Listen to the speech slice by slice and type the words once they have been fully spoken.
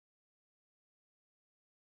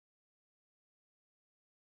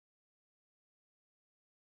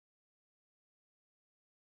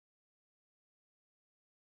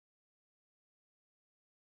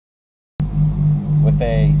with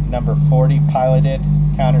a number 40 piloted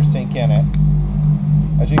countersink in it.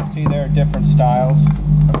 As you can see, there are different styles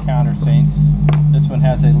of countersinks. This one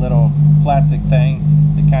has a little plastic thing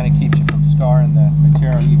that kind of keeps you from scarring the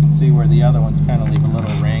material. You can see where the other ones kind of leave a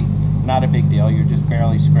little ring. Not a big deal, you're just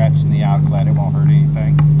barely scratching the outlet, it won't hurt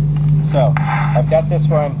anything. So I've got this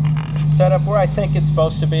one set up where I think it's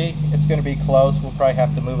supposed to be. It's going to be close, we'll probably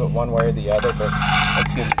have to move it one way or the other, but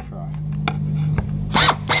let's give it a try.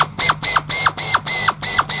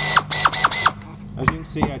 As you can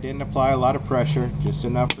see, I didn't apply a lot of pressure, just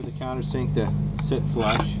enough for the countersink to sit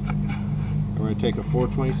flush. We're going to take a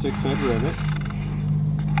 426 head rivet.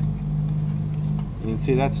 You can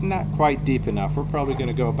see that's not quite deep enough. We're probably going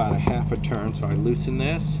to go about a half a turn. So I loosen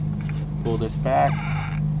this, pull this back,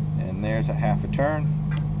 and there's a half a turn.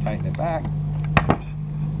 Tighten it back.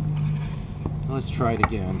 Let's try it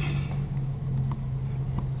again.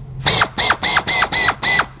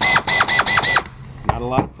 Not a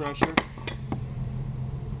lot of pressure.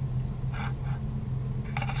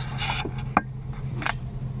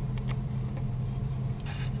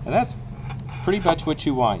 And that's pretty much what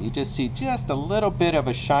you want. You just see just a little bit of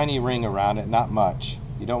a shiny ring around it, not much.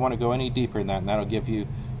 You don't want to go any deeper than that, and that'll give you,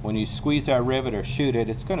 when you squeeze that rivet or shoot it,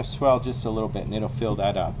 it's going to swell just a little bit and it'll fill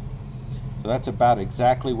that up. So that's about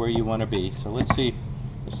exactly where you want to be. So let's see,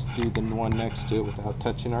 let's do the one next to it without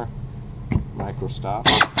touching our micro stop.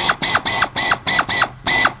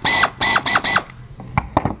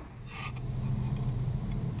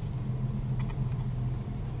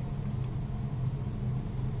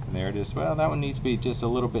 There it is. Well, that one needs to be just a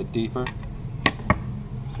little bit deeper.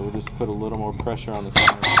 So we'll just put a little more pressure on the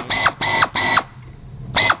countersink.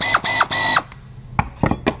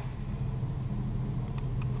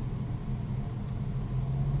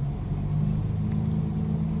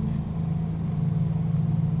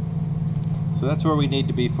 So that's where we need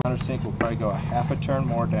to be for countersink. We'll probably go a half a turn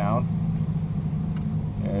more down.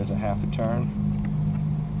 There's a half a turn.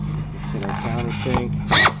 Let's hit our countersink.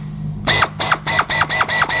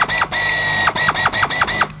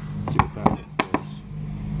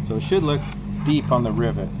 So it should look deep on the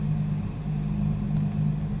rivet.